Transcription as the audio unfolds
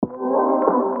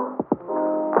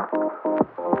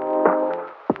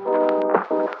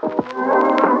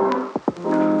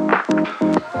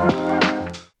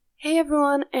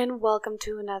welcome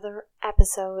to another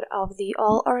episode of the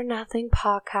All or Nothing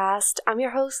podcast. I'm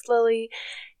your host, Lily,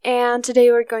 and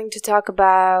today we're going to talk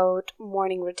about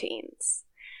morning routines.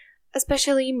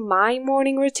 Especially my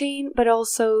morning routine, but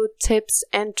also tips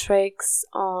and tricks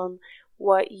on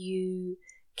what you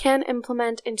can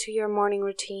implement into your morning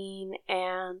routine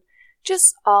and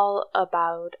just all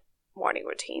about morning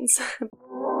routines.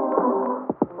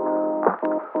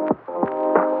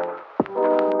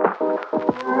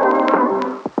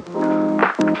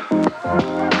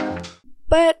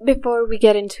 But before we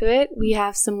get into it, we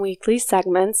have some weekly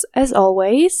segments as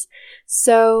always.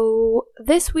 So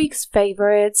this week's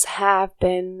favorites have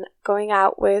been going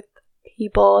out with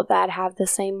people that have the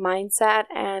same mindset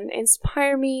and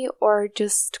inspire me or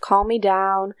just calm me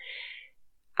down.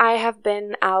 I have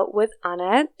been out with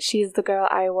Annette. She's the girl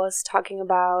I was talking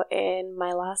about in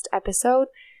my last episode.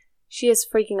 She is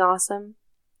freaking awesome.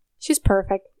 She's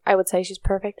perfect. I would say she's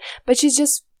perfect, but she's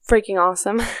just freaking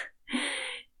awesome.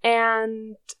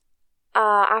 And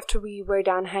after we were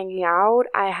done hanging out,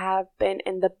 I have been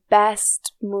in the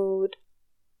best mood.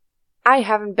 I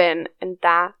haven't been in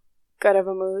that good of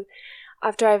a mood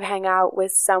after I've hung out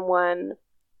with someone,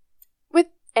 with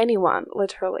anyone,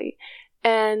 literally.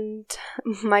 And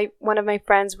one of my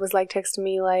friends was like texting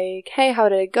me like, hey, how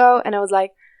did it go? And I was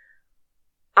like,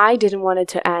 I didn't want it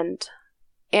to end.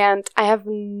 And I have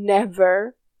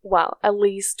never, well, at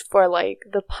least for like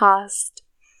the past,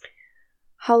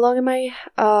 how long am I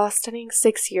studying?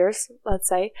 6 years, let's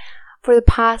say. For the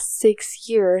past 6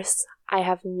 years, I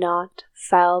have not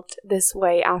felt this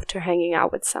way after hanging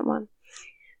out with someone.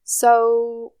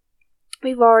 So,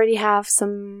 we've already have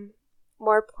some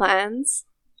more plans.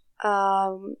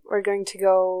 We're going to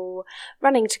go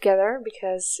running together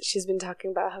because she's been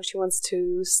talking about how she wants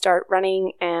to start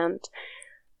running, and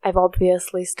I've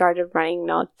obviously started running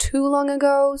not too long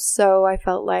ago, so I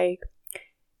felt like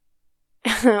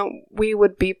we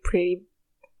would be pretty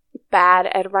bad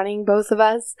at running, both of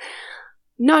us.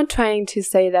 Not trying to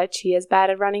say that she is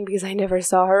bad at running because I never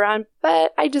saw her run,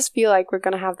 but I just feel like we're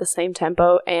going to have the same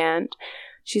tempo and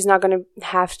she's not going to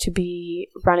have to be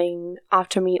running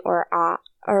after me or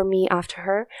me after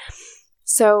her.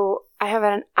 So I have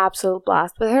had an absolute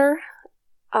blast with her.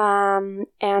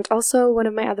 And also one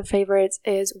of my other favorites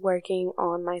is working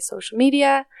on my social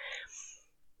media.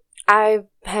 I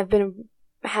have been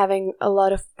having a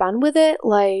lot of fun with it,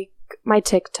 like my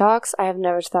TikToks. I have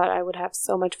never thought I would have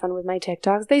so much fun with my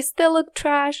TikToks. They still look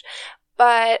trash,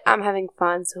 but I'm having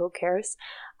fun, so who cares?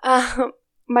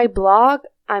 My blog,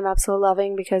 I'm absolutely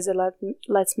loving because it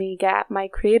lets me get my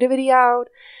creativity out.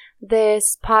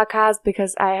 This podcast,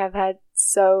 because I have had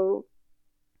so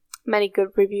many good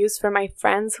reviews from my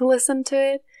friends who listen to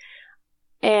it.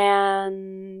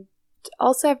 And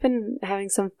also I've been having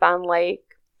some fun, like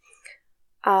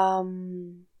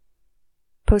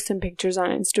posting pictures on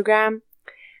Instagram.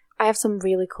 I have some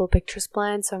really cool pictures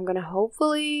planned, so I'm gonna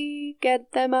hopefully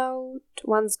get them out.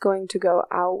 One's going to go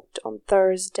out on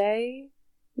Thursday.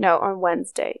 No, on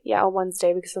Wednesday. Yeah, on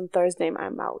Wednesday, because on Thursday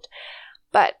I'm out.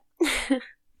 But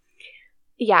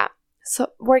yeah, so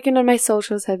working on my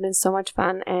socials has been so much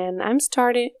fun, and I'm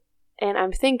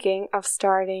thinking of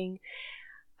starting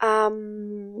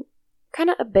kind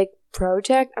of a big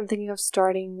project. I'm thinking of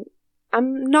starting,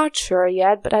 I'm not sure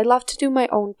yet, but I love to do my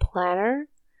own planner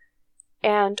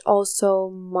and also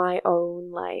my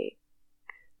own like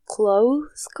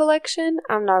clothes collection.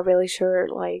 I'm not really sure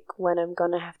like when I'm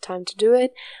gonna have time to do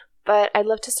it, but I'd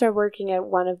love to start working at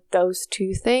one of those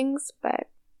two things, but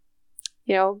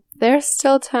you know, there's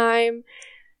still time.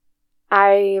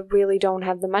 I really don't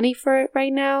have the money for it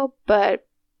right now, but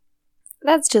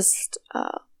that's just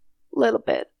a little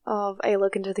bit of a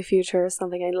look into the future,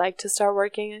 something I'd like to start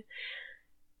working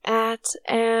at.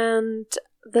 And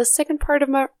the second part of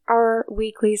our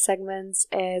weekly segments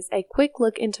is a quick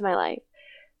look into my life.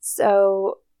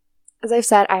 So, as I've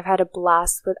said, I've had a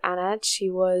blast with Annette. She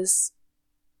is,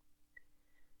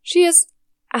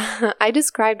 I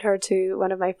described her to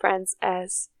one of my friends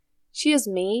as, she is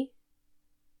me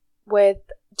with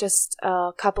just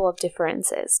a couple of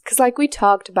differences. Because like we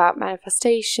talked about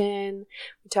manifestation,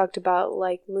 we talked about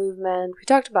like movement, we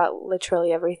talked about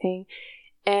literally everything.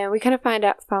 And we kind of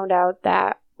found out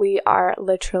that we are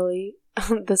literally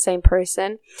the same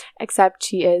person, except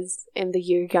she is in the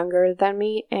year younger than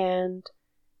me, and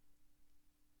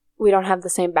we don't have the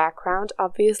same background,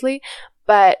 obviously,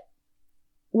 but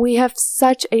we have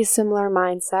such a similar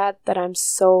mindset that I'm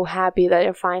so happy that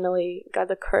I finally got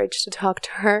the courage to talk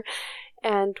to her,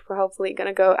 and we're hopefully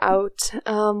gonna go out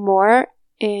more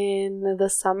in the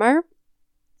summer.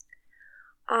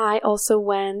 I also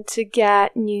went to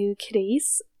get new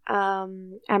kitties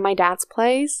at my dad's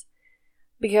place.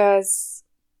 because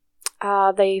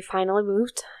they finally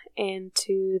moved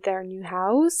into their new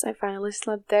house. I finally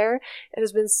slept there. It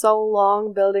has been so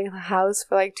long building the house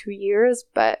for like 2 years,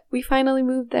 but we finally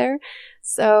moved there.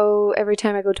 So every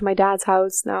time I go to my dad's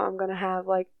house now, I'm gonna have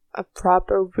like a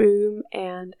proper room,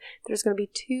 and there's gonna be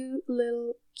 2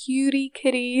 little cutie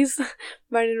kitties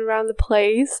running around the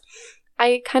place.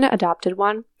 I kind of adopted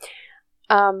one.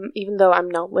 Even though I'm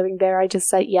not living there, I just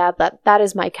said, yeah, that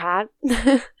is my cat.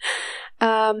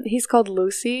 He's called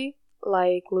Lucy,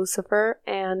 like Lucifer,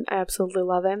 and I absolutely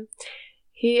love him.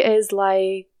 He is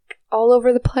like all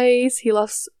over the place. He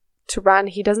loves to run.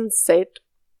 He doesn't sit.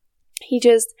 He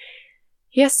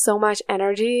has so much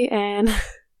energy, and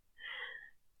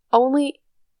only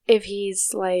if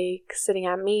he's like sitting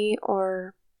at me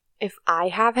or if I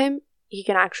have him, he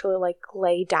can actually like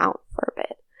lay down for a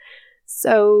bit.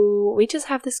 So we just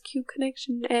have this cute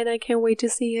connection, and I can't wait to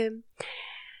see him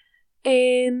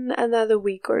in another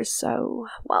week or so.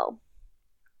 Well,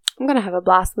 I'm gonna have a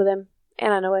blast with him,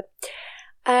 and I know it.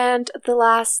 And the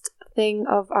last thing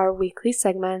of our weekly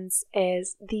segments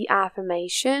is the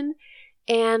affirmation.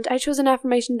 And I chose an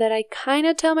affirmation that I kind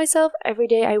of tell myself every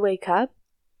day I wake up,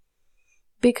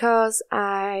 because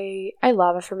I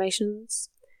love affirmations.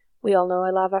 We all know I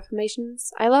love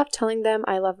affirmations. I love telling them.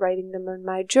 I love writing them in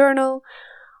my journal.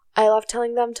 I love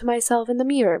telling them to myself in the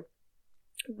mirror.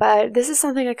 But this is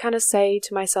something I kind of say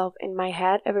to myself in my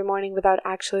head every morning without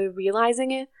actually realizing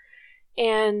it.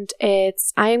 And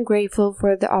it's, I am grateful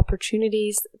for the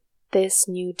opportunities this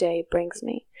new day brings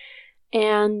me.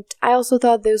 And I also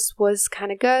thought this was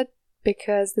kind of good,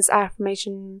 because this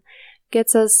affirmation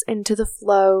gets us into the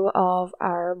flow of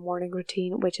our morning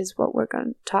routine, which is what we're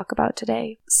going to talk about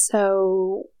today.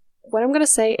 So what I'm going to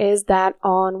say is that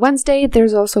on Wednesday,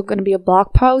 there's also going to be a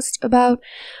blog post about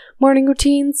morning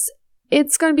routines.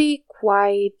 It's going to be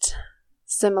quite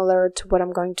similar to what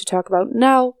I'm going to talk about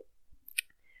now,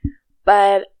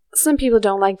 but some people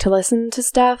don't like to listen to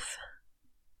stuff.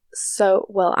 So,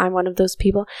 well, I'm one of those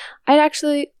people. I'd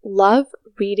actually love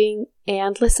reading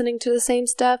and listening to the same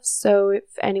stuff. So if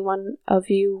anyone of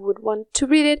you would want to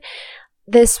read it,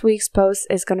 this week's post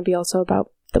is going to be also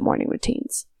about the morning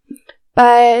routines.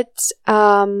 But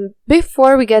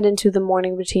before we get into the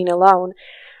morning routine alone,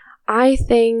 I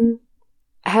think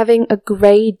having a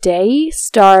great day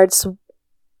starts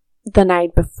the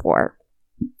night before.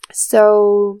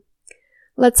 So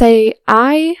let's say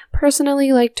I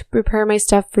personally like to prepare my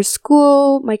stuff for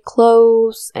school, my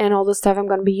clothes, and all the stuff I'm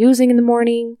going to be using in the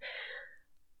morning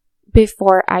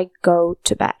before I go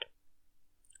to bed,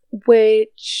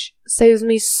 which saves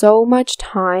me so much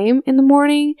time in the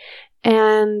morning,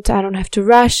 and I don't have to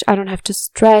rush. I don't have to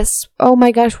stress. Oh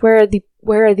my gosh, where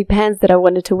are the pants that I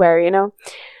wanted to wear, you know?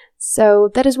 So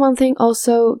that is one thing.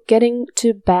 Also, getting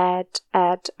to bed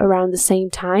at around the same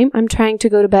time. I'm trying to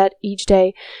go to bed each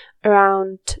day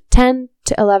around 10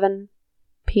 to 11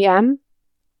 p.m.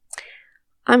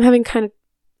 I'm having kind of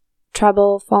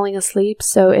trouble falling asleep,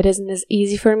 so it isn't as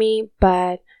easy for me,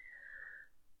 but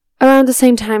around the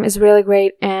same time is really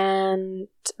great, and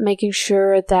making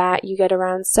sure that you get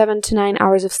around 7 to 9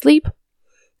 hours of sleep.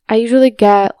 I usually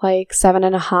get like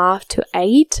 7.5 to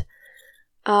 8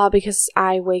 because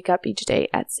I wake up each day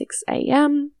at 6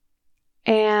 a.m.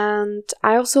 And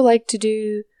I also like to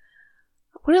do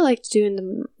what I like to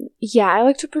do I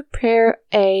like to prepare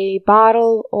a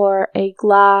bottle or a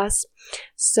glass.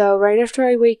 So right after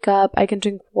I wake up, I can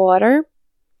drink water,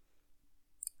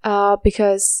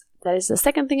 because that is the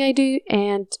second thing I do,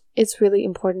 and it's really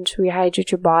important to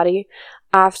rehydrate your body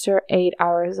after 8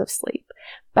 hours of sleep.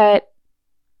 But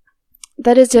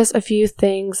that is just a few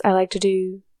things I like to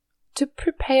do to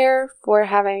prepare for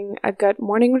having a good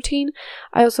morning routine.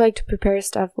 I also like to prepare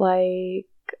stuff like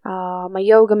my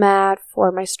yoga mat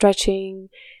for my stretching,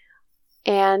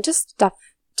 and just stuff,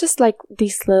 just like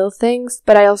these little things.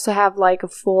 But I also have like a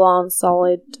full-on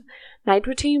solid night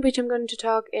routine, which I'm going to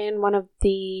talk in one of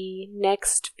the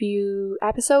next few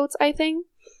episodes, I think.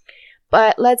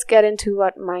 But let's get into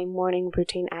what my morning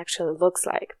routine actually looks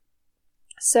like.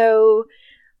 So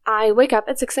I wake up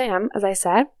at 6 a.m., as I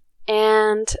said,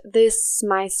 and this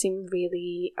might seem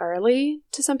really early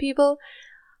to some people,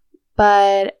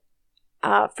 but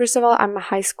first of all, I'm a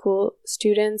high school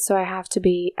student, so I have to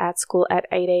be at school at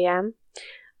 8 a.m.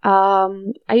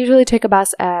 I usually take a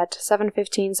bus at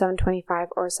 7:15, 7:25,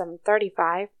 or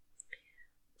 7:35,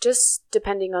 just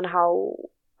depending on how,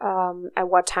 at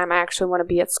what time I actually want to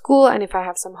be at school, and if I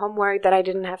have some homework that I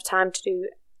didn't have time to do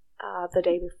the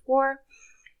day before.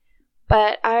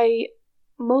 But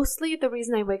mostly the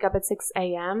reason I wake up at 6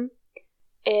 a.m.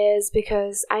 is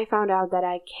because I found out that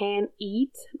I can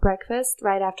eat breakfast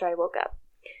right after I woke up.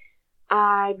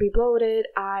 I'd be bloated,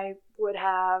 I would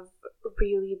have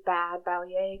really bad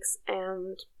belly aches,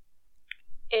 and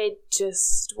it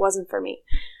just wasn't for me.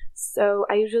 So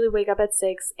I usually wake up at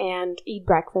 6 and eat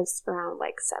breakfast around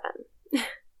like 7.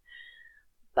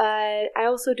 But I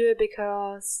also do it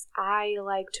because I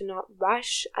like to not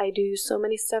rush. I do so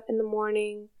many stuff in the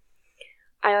morning.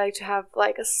 I like to have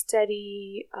like a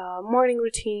steady morning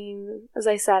routine. As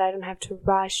I said, I don't have to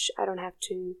rush. I don't have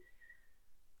to,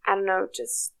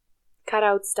 just cut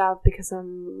out stuff because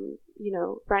I'm,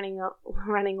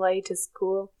 running late to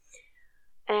school.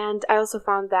 And I also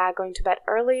found that going to bed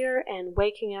earlier and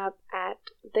waking up at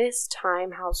this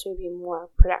time helps me be more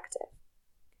productive.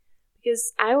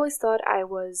 Because I always thought I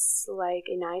was like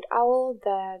a night owl,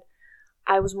 that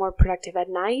I was more productive at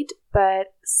night.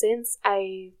 But since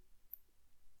I've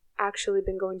actually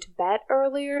been going to bed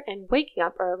earlier and waking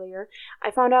up earlier,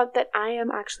 I found out that I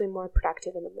am actually more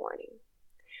productive in the morning.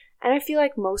 And I feel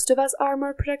like most of us are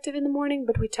more productive in the morning,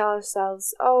 but we tell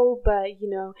ourselves, but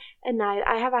at night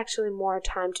I have actually more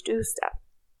time to do stuff.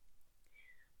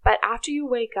 But after you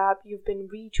wake up, you've been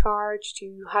recharged,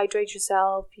 you hydrate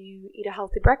yourself, you eat a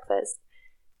healthy breakfast,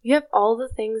 you have all the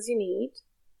things you need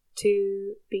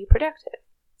to be productive.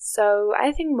 So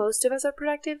I think most of us are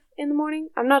productive in the morning.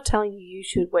 I'm not telling you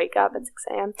should wake up at 6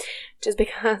 a.m. just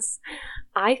because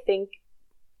I think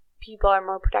people are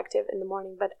more productive in the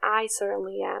morning, but I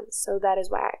certainly am. So that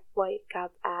is why I wake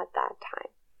up at that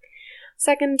time.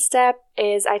 Second step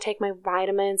is I take my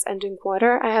vitamins and drink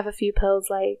water. I have a few pills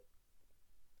like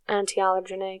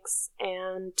anti-allergenics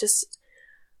and just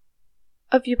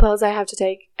a few pills I have to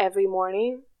take every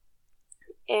morning.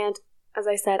 And as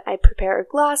I said, I prepare a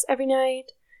glass every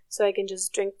night so I can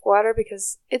just drink water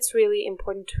because it's really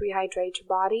important to rehydrate your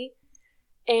body.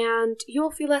 And you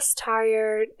will feel less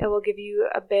tired. It will give you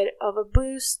a bit of a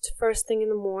boost first thing in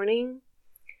the morning.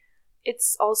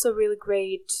 It's also really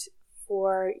great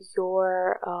for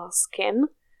your skin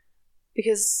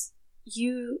because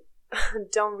you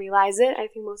don't realize it. I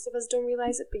think most of us don't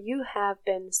realize it, but you have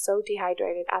been so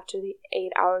dehydrated after the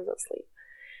 8 hours of sleep.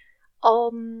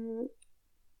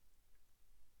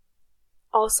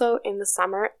 Also, in the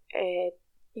summer,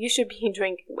 you should be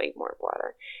drinking way more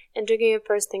water. And drinking it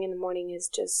first thing in the morning is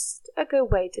just a good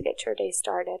way to get your day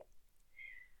started.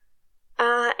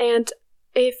 And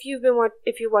if you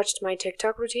watched my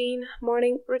TikTok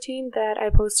morning routine that I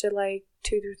posted like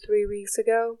 2 to 3 weeks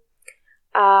ago,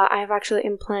 I have actually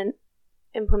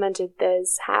implemented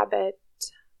this habit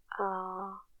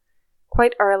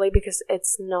quite early because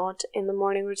it's not in the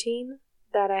morning routine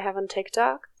that I have on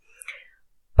TikTok.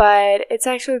 But it's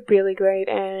actually really great,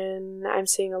 and I'm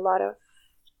seeing a lot of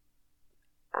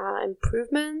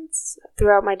improvements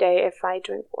throughout my day if I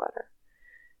drink water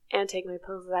and take my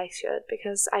pills as I should,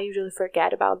 because I usually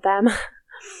forget about them.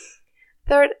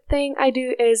 Third thing I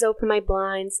do is open my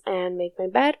blinds and make my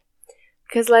bed,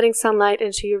 because letting sunlight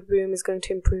into your room is going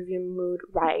to improve your mood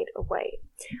right away.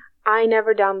 I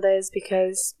never done this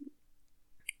because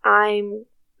my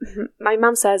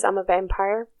mom says I'm a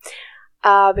vampire.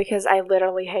 Because I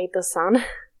literally hate the sun,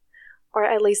 or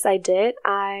at least I did.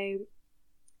 I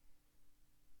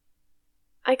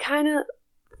kind of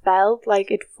felt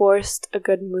like it forced a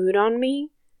good mood on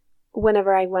me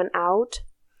whenever I went out,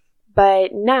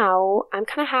 but now I'm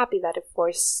kind of happy that it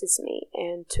forces me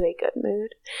into a good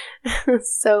mood.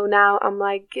 So now I'm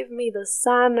like, give me the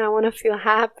sun, I want to feel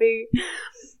happy.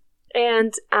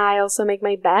 And I also make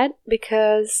my bed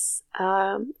because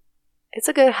it's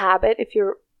a good habit if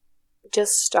you're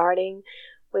just starting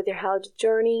with your health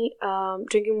journey.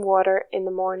 Drinking water in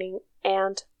the morning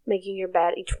and making your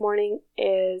bed each morning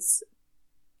is,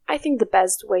 I think, the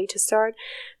best way to start,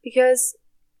 because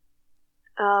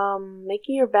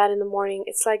making your bed in the morning,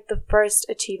 it's like the first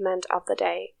achievement of the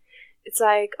day. It's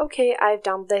like, okay, I've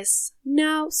done this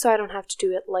now, so I don't have to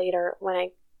do it later when I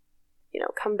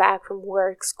come back from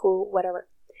work, school, whatever.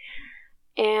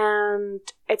 And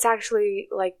it's actually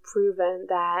like proven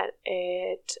that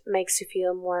it makes you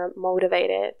feel more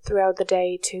motivated throughout the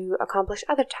day to accomplish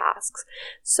other tasks.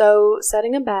 So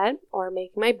setting a bed or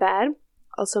making my bed,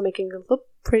 also making it look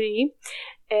pretty,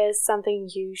 is something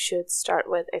you should start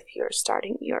with if you're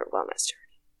starting your wellness journey.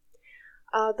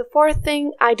 The fourth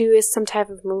thing I do is some type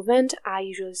of movement. I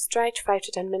usually stretch 5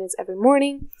 to 10 minutes every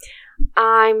morning.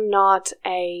 I'm not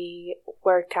a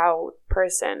workout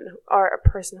person or a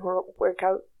person who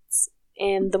workouts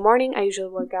in the morning. I usually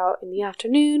work out in the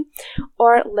afternoon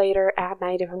or later at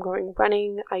night. If I'm going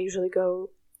running, I usually go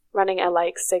running at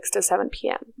like 6 to 7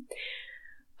 p.m.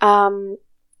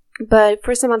 But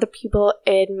for some other people,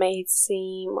 it may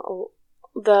seem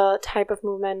the type of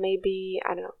movement may be,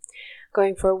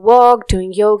 going for a walk,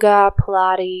 doing yoga,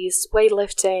 Pilates,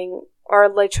 weightlifting, or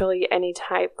literally any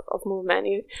type of movement.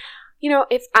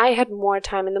 If I had more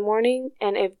time in the morning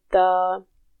and if the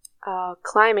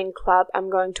climbing club I'm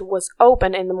going to was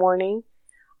open in the morning,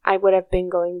 I would have been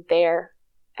going there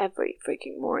every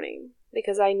freaking morning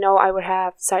because I know I would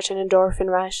have such an endorphin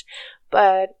rush.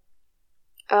 But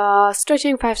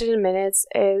stretching 5 to 10 minutes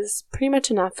is pretty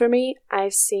much enough for me.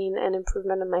 I've seen an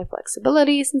improvement in my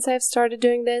flexibility since I've started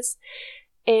doing this.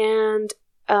 And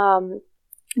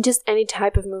just any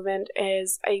type of movement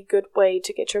is a good way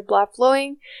to get your blood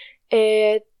flowing.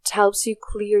 It helps you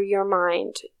clear your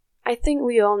mind. I think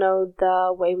we all know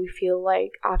the way we feel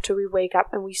like after we wake up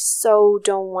and we so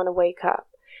don't want to wake up.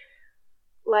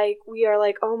 Like, we are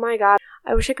like, oh my god,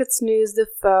 I wish I could snooze the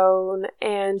phone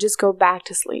and just go back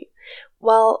to sleep.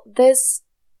 Well, this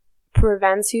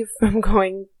prevents you from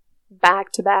going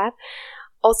back to bed.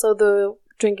 Also, the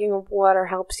drinking of water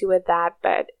helps you with that,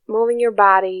 but moving your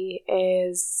body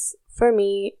is, for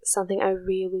me, something I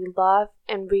really love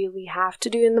and really have to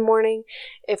do in the morning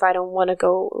if I don't want to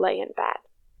go lay in bed.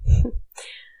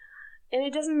 And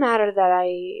it doesn't matter that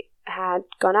I had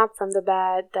gone up from the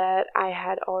bed, that I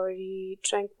had already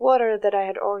drank water, that I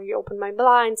had already opened my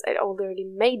blinds, I'd already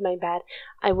made my bed.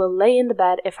 I will lay in the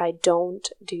bed if I don't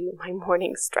do my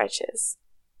morning stretches.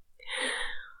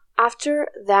 After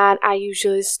that, I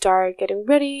usually start getting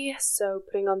ready, so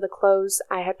putting on the clothes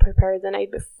I had prepared the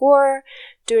night before,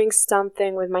 doing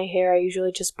something with my hair. I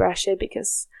usually just brush it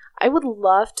because I would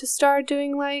love to start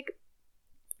doing like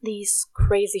these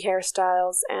crazy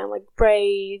hairstyles and like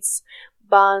braids,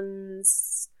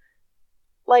 buns,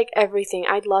 like everything.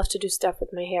 I'd love to do stuff with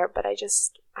my hair, but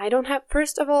I don't have,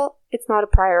 first of all, it's not a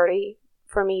priority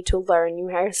for me to learn new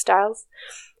hairstyles.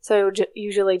 So I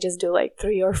usually just do like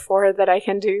 3 or 4 that I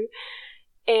can do.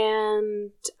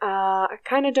 And I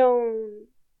kind of don't,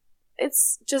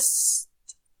 it's just,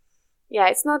 yeah,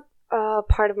 it's not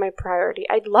part of my priority.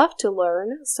 I'd love to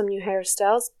learn some new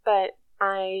hairstyles, but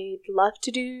I'd love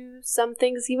to do some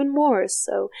things even more.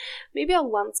 So maybe I'll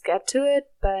once get to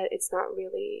it, but it's not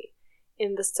really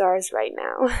in the stars right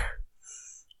now.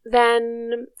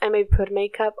 Then I may put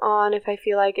makeup on if I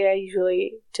feel like it. I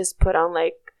usually just put on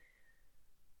like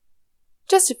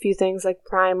just a few things like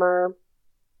primer,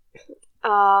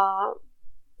 the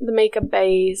makeup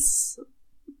base.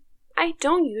 I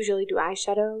don't usually do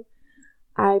eyeshadow.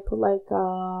 I put like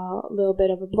a little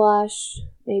bit of a blush,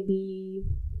 maybe.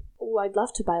 Oh, I'd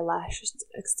love to buy lash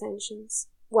extensions.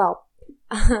 Well,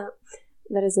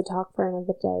 that is a talk for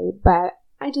another day, but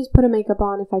I just put a makeup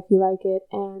on if I feel like it,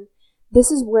 and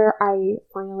this is where I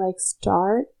finally like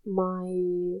start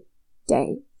my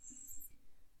day.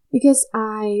 Because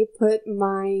I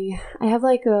have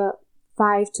like a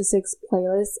 5 to 6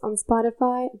 playlists on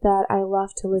Spotify that I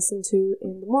love to listen to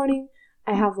in the morning.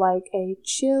 I have like a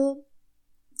chill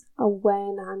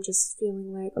when I'm just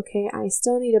feeling like, okay, I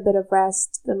still need a bit of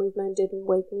rest. The movement didn't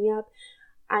wake me up.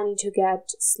 I need to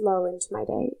get slow into my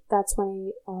day. That's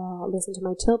when I listen to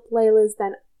my chill playlist.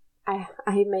 Then I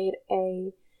made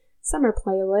a summer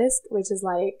playlist, which is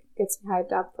like gets me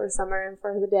hyped up for summer and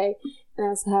for the day. And I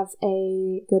also have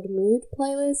a good mood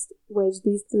playlist, which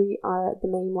these 3 are the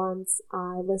main ones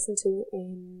I listen to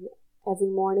in every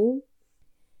morning.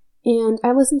 And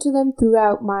I listen to them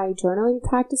throughout my journaling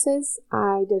practices.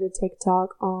 I did a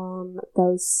TikTok on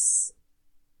those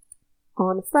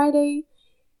on Friday,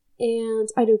 and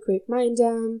I do a quick mind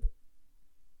dump.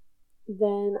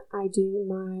 Then I do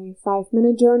my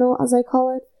 5-minute journal, as I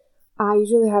call it. I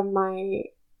usually have my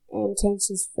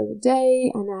intentions for the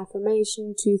day, an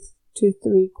affirmation, 2 to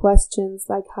 3 questions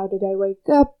like how did I wake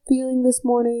up feeling this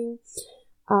morning?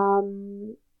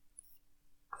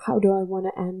 How do I want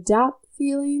to end up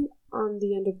feeling on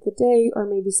the end of the day? Or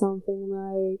maybe something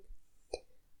like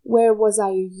where was I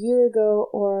a year ago?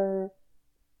 Or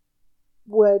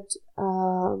would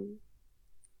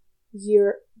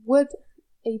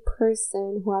a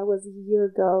person who I was a year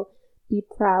ago be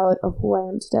proud of who I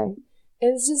am today?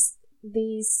 It's just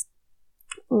these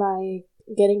like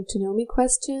getting to know me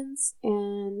questions.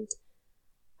 And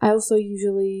I also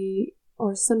usually,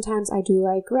 or sometimes I do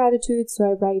like gratitude, so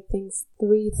I write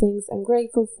 3 things I'm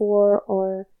grateful for,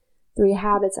 or 3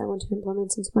 habits I want to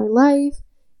implement into my life.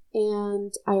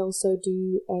 And I also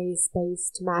do a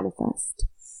space to manifest,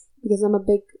 because I'm a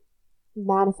big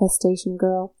manifestation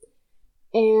girl.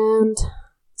 And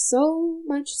so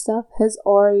much stuff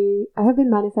I have been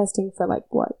manifesting for like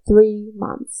 3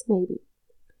 months maybe.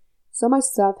 So much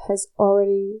stuff has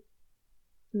already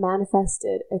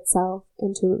manifested itself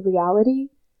into reality,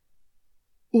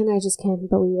 and I just can't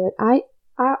believe it. I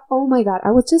oh my god,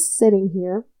 I was just sitting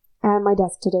here at my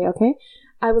desk today, okay?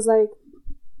 I was like,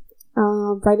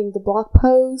 writing the blog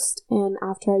post, and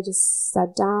after I just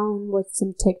sat down with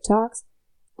some TikToks,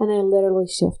 and I literally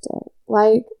shifted.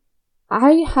 Like,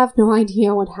 I have no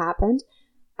idea what happened.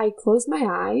 I closed my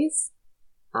eyes,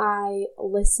 I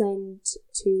listened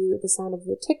to the sound of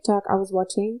the TikTok I was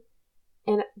watching,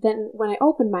 and then when I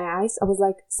opened my eyes, I was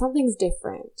like, something's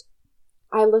different.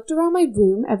 I looked around my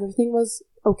room, everything was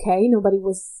okay, nobody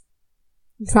was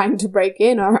trying to break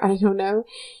in, or I don't know.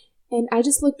 And I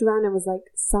just looked around and was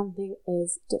like, something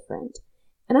is different.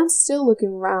 And I'm still looking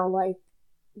around like,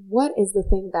 what is the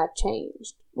thing that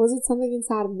changed? Was it something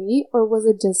inside of me, or was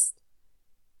it just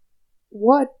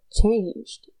what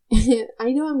changed?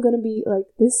 I know I'm gonna be like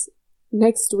this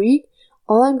next week.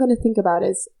 All I'm gonna think about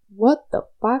is what the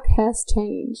fuck has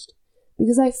changed,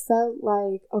 because I felt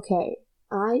like, okay,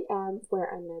 I am where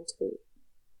I'm meant to be.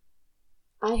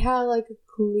 I had like a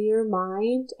clear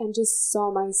mind and just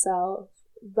saw myself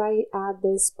right at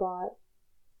this spot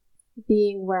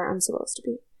being where I'm supposed to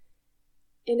be.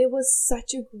 And it was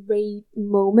such a great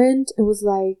moment. It was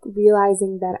like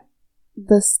realizing that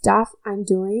the stuff I'm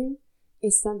doing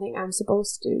is something I'm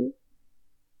supposed to do.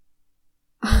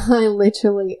 I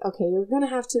literally, okay, you're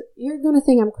gonna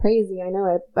think I'm crazy, I know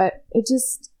it, but it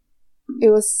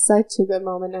was such a good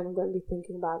moment, and I'm gonna be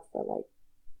thinking about it for like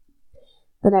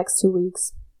the next 2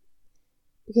 weeks,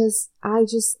 because I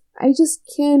just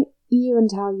can't even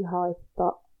tell you how I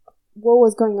thought, what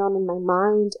was going on in my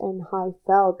mind and how I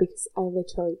felt, because I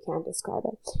literally can't describe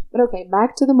it. But okay,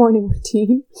 back to the morning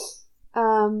routine.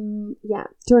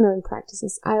 Journaling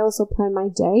practices. I also plan my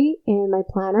day in my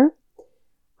planner.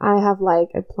 I have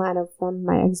like a planner from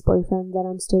my ex-boyfriend that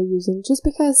I'm still using, just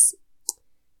because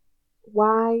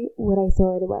why would I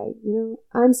throw it away?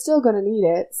 I'm still gonna need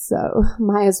it, so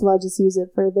might as well just use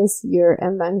it for this year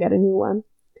and then get a new one.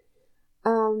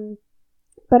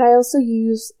 But I also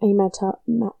use a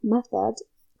method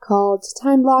called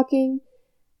time blocking,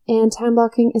 and time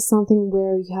blocking is something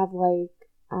where you have like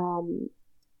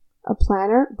a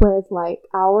planner with like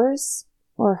hours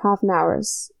or half an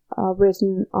hours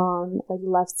written on like the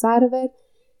left side of it,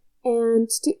 and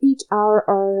to each hour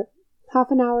or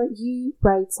half an hour you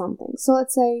write something. So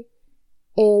let's say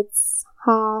it's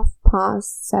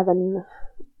 7:30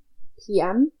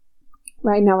 p.m.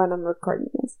 right now when I'm recording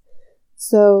this.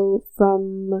 So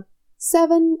from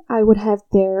 7, I would have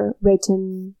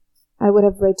written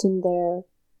their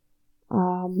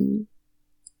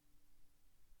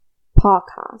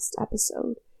podcast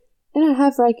episode, and I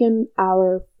have like an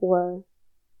hour for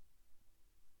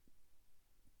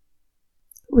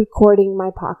recording my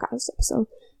podcast episode.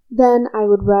 Then I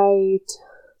would write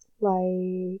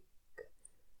like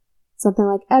something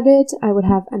like edit. I would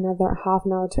have another half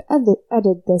an hour to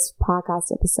edit this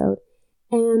podcast episode.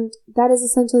 And that is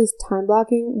essentially time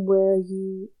blocking, where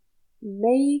you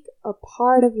make a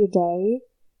part of your day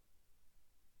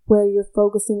where you're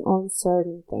focusing on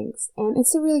certain things. And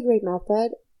it's a really great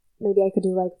method. Maybe I could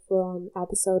do like a full-on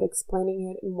episode explaining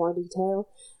it in more detail.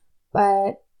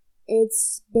 But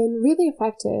it's been really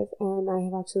effective, and I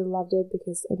have actually loved it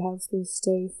because it helps me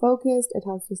stay focused, it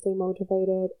helps me stay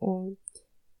motivated, and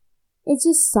it's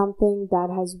just something that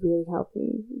has really helped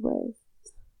me with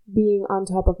being on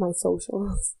top of my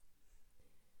socials.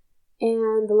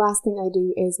 And the last thing I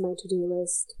do is my to-do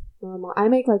list. I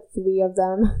make like 3 of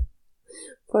them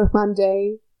for one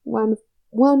day, one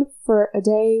for a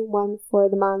day, one for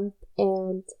the month,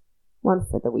 and one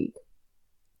for the week.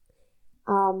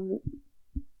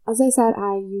 As I said,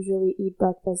 I usually eat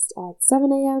breakfast at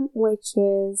 7 a.m., which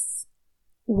is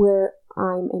where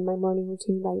I'm in my morning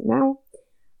routine right now.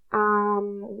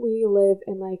 We live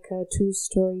in like a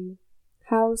 2-story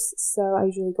house, so I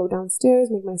usually go downstairs,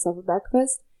 make myself a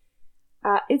breakfast.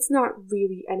 It's not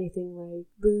really anything like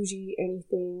bougie,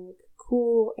 anything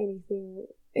cool, anything.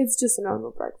 It's just a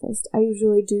normal breakfast. I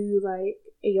usually do like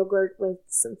a yogurt with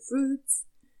some fruits,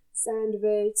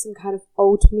 sandwich, some kind of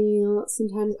oatmeal.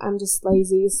 Sometimes I'm just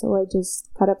lazy, so I just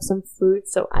cut up some fruit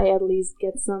so I at least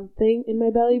get something in my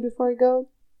belly before I go.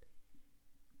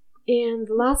 And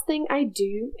the last thing I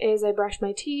do is I brush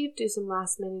my teeth, do some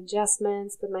last minute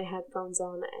adjustments, put my headphones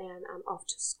on, and I'm off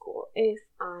to school. If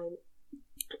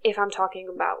I'm talking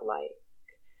about like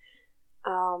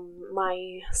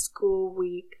my school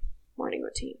week morning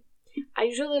routine, I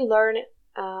usually learn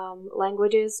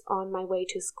languages on my way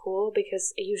to school,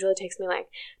 because it usually takes me like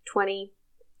 20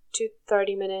 to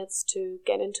 30 minutes to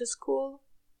get into school,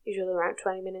 usually around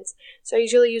 20 minutes. So I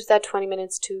usually use that 20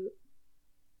 minutes to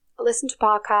listen to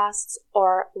podcasts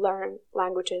or learn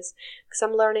languages, because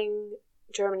I'm learning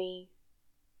German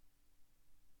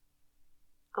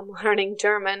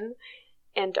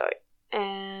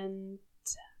and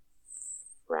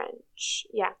French.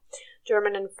 Yeah.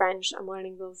 German and French. I'm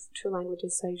learning those 2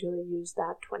 languages, so I usually use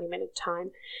that 20-minute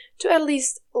time to at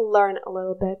least learn a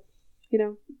little bit,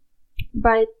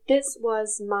 But this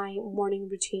was my morning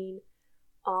routine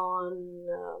on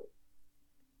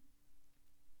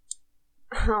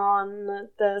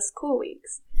the school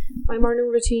weeks. My morning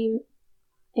routine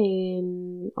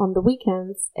on the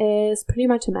weekends is pretty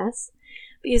much a mess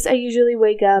because I usually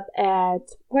wake up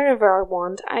at wherever I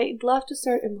want. I'd love to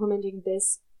start implementing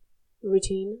this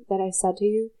routine that I said to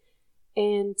you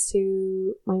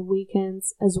into my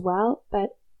weekends as well,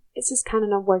 but it's just kind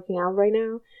of not working out right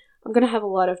now. I'm gonna have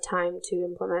a lot of time to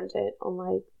implement it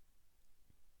on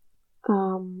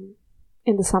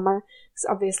in the summer, because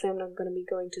obviously I'm not gonna be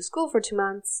going to school for 2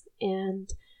 months,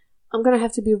 and I'm gonna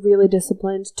have to be really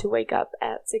disciplined to wake up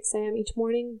at 6 a.m. each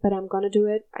morning, but I'm gonna do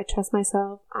it. I trust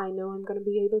myself. I know I'm gonna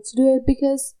be able to do it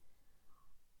because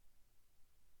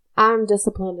I'm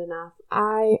disciplined enough.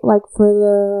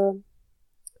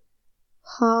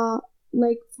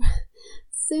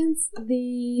 Since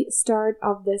the start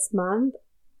of this month,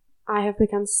 I have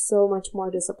become so much more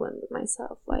disciplined with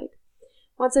myself.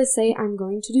 Once I say I'm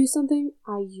going to do something,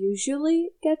 I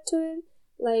usually get to it.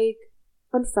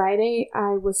 On Friday,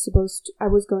 I was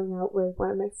going out with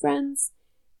one of my friends,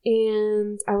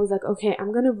 and I was like, okay,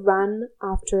 I'm gonna run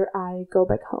after I go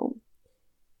back home.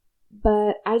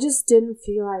 But I just didn't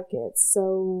feel like it,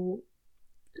 so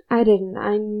I didn't.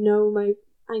 I knew my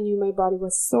body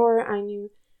was sore. I knew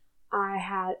I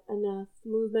had enough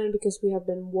movement because we have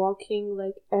been walking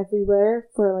everywhere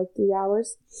for 3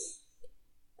 hours.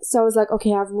 So I was like,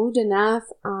 okay, I've moved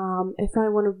enough. If I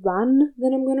want to run,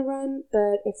 then I'm gonna run.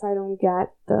 But if I don't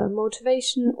get the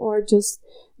motivation or just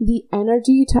the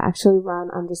energy to actually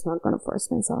run, I'm just not gonna force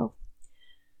myself.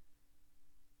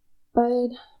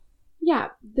 But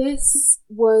yeah, this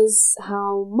was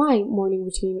how my morning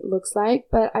routine looks like.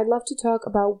 But I'd love to talk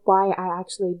about why I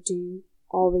actually do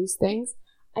all these things.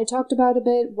 I talked about a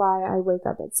bit why I wake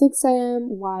up at 6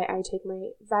 a.m., why I take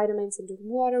my vitamins and drink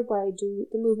water, why I do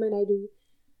the movement I do.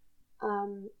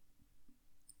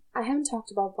 I haven't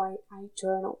talked about why I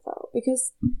journal though,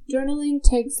 because journaling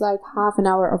takes half an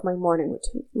hour of my morning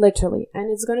routine, literally, and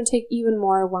it's going to take even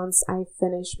more once I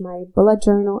finish my bullet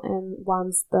journal and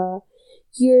once the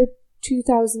year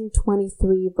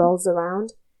 2023 rolls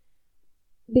around,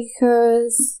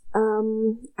 because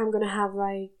I'm going to have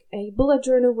a bullet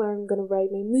journal where I'm going to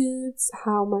write my moods,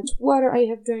 how much water I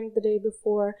have drank the day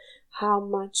before, how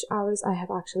much hours I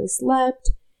have actually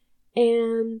slept,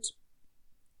 and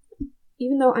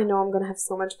even though I know I'm going to have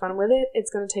so much fun with it, it's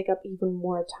going to take up even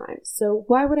more time. So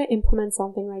why would I implement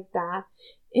something like that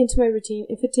into my routine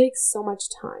if it takes so much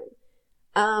time?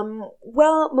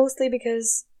 Well, mostly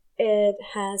because it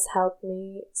has helped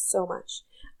me so much.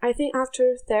 I think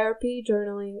after therapy,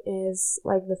 journaling is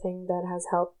the thing that has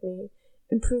helped me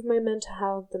improve my mental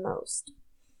health the most.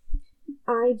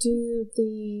 I do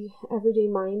the Everyday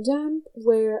Mind Dump,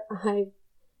 where I've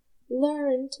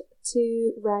learned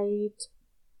to write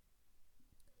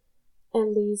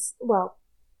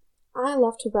I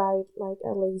love to write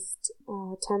at least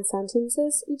 10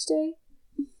 sentences each day,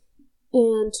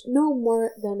 and no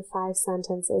more than 5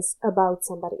 sentences about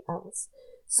somebody else.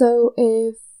 So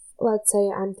if, let's say,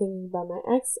 I'm thinking about my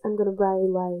ex, I'm gonna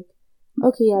write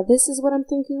okay, yeah, this is what I'm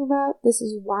thinking about, this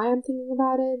is why I'm thinking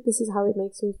about it, this is how it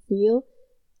makes me feel,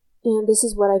 and this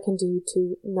is what I can do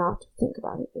to not think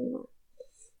about it anymore.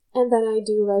 And then I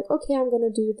do okay, I'm gonna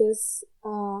do this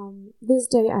this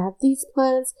day. I have these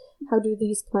plans. How do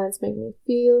these plans make me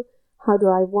feel? How do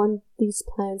I want these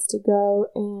plans to go?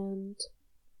 And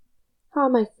how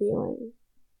am I feeling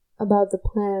about the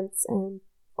plans and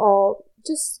all,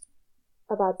 just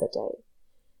about the day?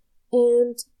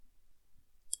 And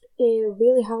it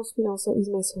really helps me also ease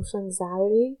my social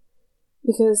anxiety,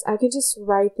 because I can just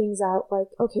write things out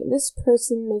okay, this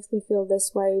person makes me feel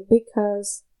this way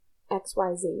because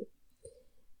XYZ.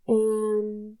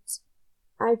 And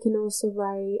I can just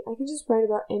write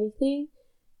about anything,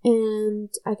 and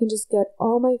I can just get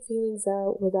all my feelings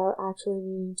out without actually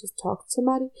needing to talk to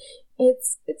somebody.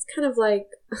 It's kind of like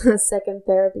a second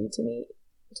therapy to me,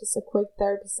 just a quick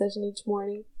therapy session each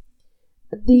morning.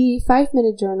 The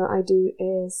 5-minute journal I do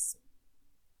is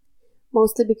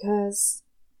mostly because,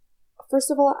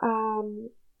 first of all,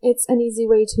 it's an easy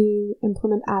way to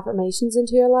implement affirmations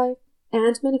into your life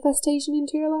and manifestation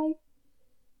into your life.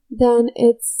 Then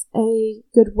it's a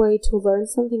good way to learn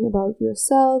something about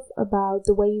yourself, about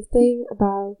the way you think,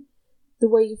 about the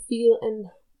way you feel, and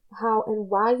how and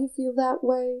why you feel that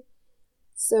way.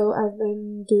 So I've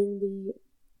been doing the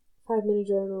 5-minute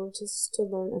journal just to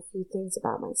learn a few things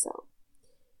about myself.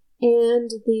 And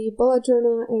the bullet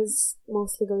journal is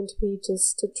mostly going to be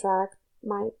just to track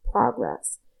my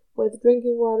progress with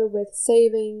drinking water, with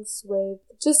savings, with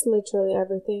just literally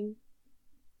everything.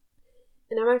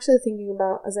 And I'm actually thinking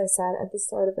about, as I said at the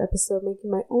start of the episode, making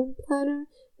my own planner,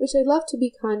 which I'd love to be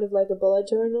kind of like a bullet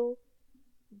journal,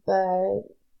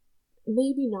 but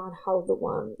maybe not how the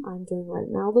one I'm doing right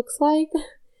now looks like.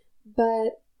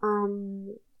 But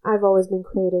I've always been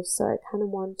creative, so I kind of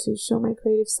want to show my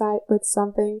creative side with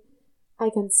something I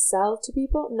can sell to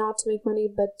people, not to make money,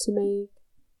 but to make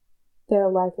their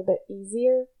life a bit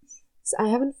easier. So I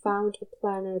haven't found a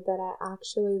planner that I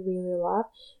actually really love,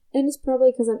 and it's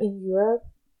probably because I'm in Europe,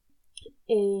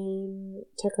 in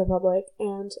Czech Republic,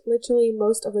 and literally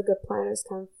most of the good planners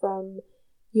come from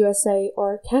USA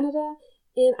or Canada,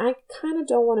 and I kind of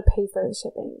don't want to pay for the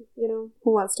shipping, who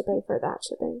wants to pay for that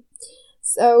shipping?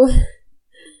 So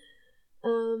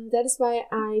that is why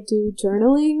I do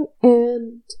journaling,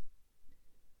 and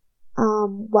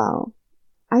well,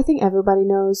 I think everybody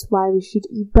knows why we should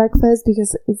eat breakfast,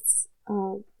 because it's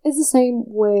the same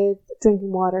with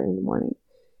drinking water in the morning.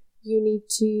 You need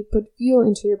to put fuel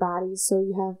into your body so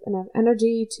you have enough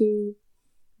energy to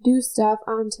do stuff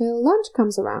until lunch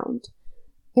comes around.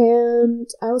 And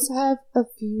I also have a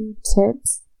few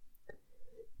tips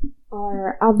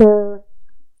or other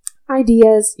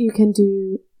ideas you can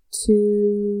do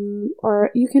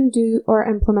or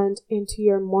implement into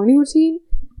your morning routine.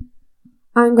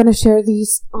 I'm going to share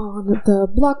these on the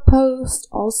blog post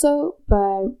also,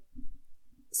 but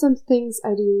some things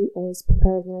I do is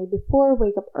prepare the night before,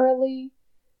 wake up early,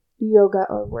 do yoga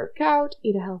or work out,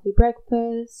 eat a healthy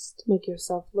breakfast, make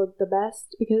yourself look the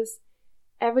best, because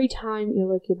every time you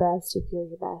look your best, you feel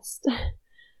your best.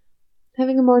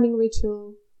 Having a morning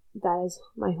ritual, that is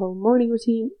my whole morning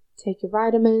routine. Take your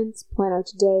vitamins, plan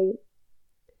out your day.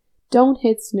 Don't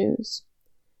hit snooze.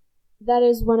 That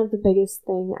is one of the biggest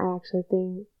thing, I actually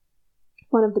think,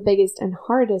 one of the biggest and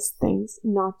hardest things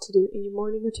not to do in your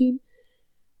morning routine.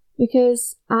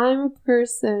 Because I'm a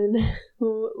person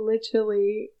who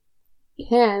literally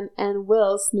can and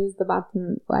will snooze the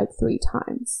button like 3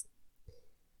 times.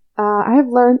 I have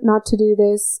learned not to do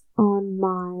this on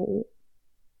my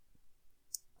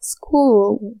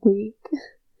school week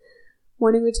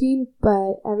morning routine,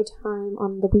 but every time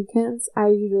on the weekends, I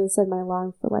usually set my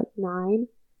alarm for like 9.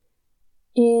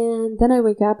 And then I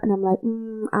wake up and I'm like,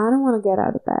 I don't want to get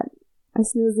out of bed. I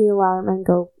snooze the alarm and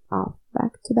go off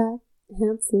back to bed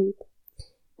and sleep.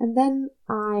 And then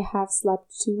I have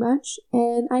slept too much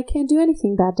and I can't do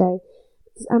anything that day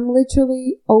because I'm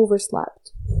literally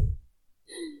overslept.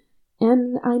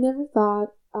 And I never thought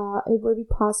it would be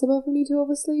possible for me to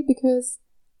oversleep because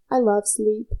I love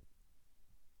sleep.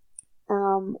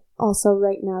 Also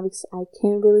right now, because I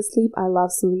can't really sleep, I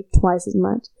love sleep twice as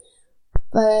much.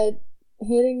 But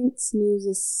hitting snooze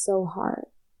is so hard.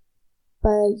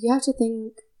 But you have to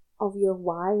think of your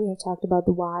why. We have talked about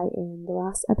the why in the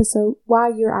last episode. Why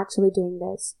you're actually doing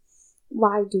this.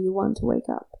 Why do you want to wake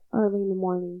up early in the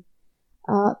morning?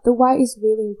 The why is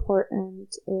really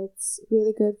important. It's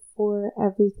really good for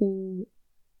everything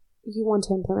you want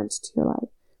to implement to your life.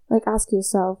 Like, ask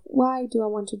yourself, why do I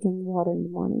want to drink water in the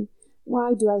morning?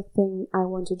 Why do I think I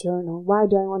want to journal? Why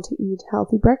do I want to eat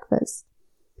healthy breakfast?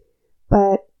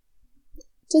 But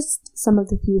just some of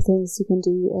the few things you can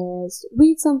do is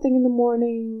read something in the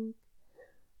morning,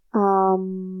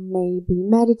 maybe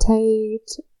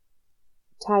meditate,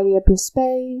 tidy up your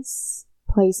space,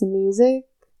 play some music,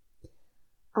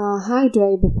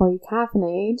 hydrate before you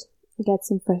caffeinate, get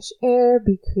some fresh air,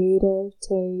 be creative,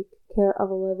 take care of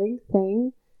a living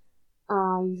thing.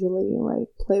 I usually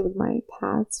play with my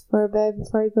cats for a bit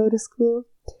before I go to school.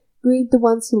 Greet the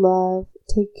ones you love,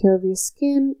 take care of your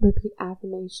skin, repeat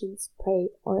affirmations, pray,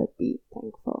 or be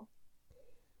thankful.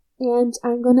 And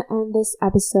I'm going to end this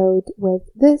episode with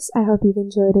this. I hope you've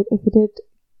enjoyed it. If you did,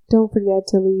 don't forget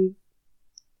to leave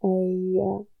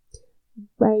a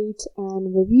rate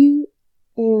and review.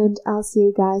 And I'll see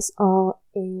you guys all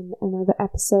in another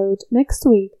episode next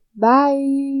week.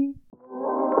 Bye!